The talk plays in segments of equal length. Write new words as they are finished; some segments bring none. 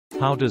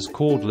How does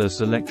cordless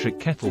electric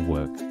kettle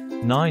work?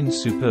 9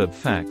 superb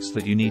facts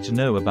that you need to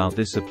know about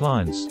this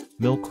appliance,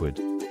 Milkwood.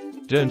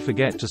 Don't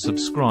forget to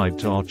subscribe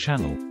to our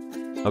channel.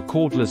 A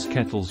cordless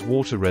kettle's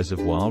water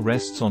reservoir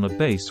rests on a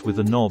base with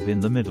a knob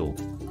in the middle.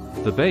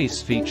 The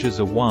base features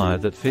a wire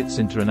that fits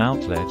into an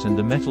outlet and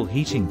a metal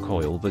heating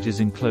coil that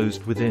is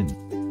enclosed within.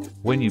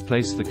 When you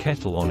place the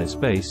kettle on its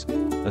base,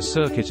 a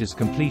circuit is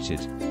completed,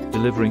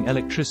 delivering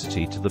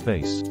electricity to the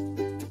base.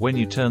 When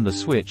you turn the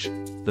switch,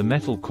 the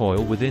metal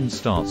coil within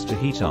starts to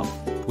heat up,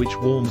 which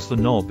warms the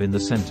knob in the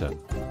center.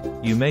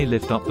 You may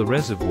lift up the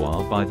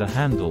reservoir by the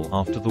handle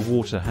after the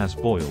water has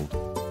boiled.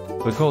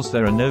 Because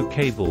there are no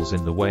cables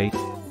in the way,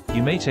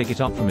 you may take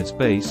it up from its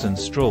base and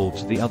stroll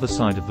to the other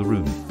side of the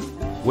room.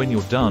 When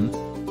you're done,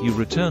 you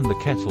return the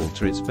kettle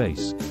to its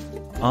base.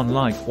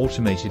 Unlike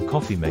automated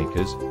coffee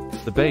makers,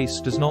 the base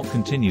does not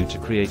continue to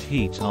create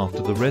heat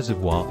after the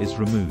reservoir is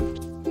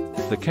removed.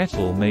 The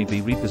kettle may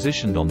be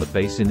repositioned on the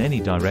base in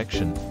any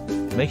direction,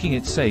 making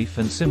it safe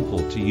and simple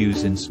to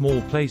use in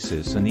small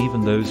places and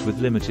even those with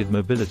limited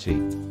mobility.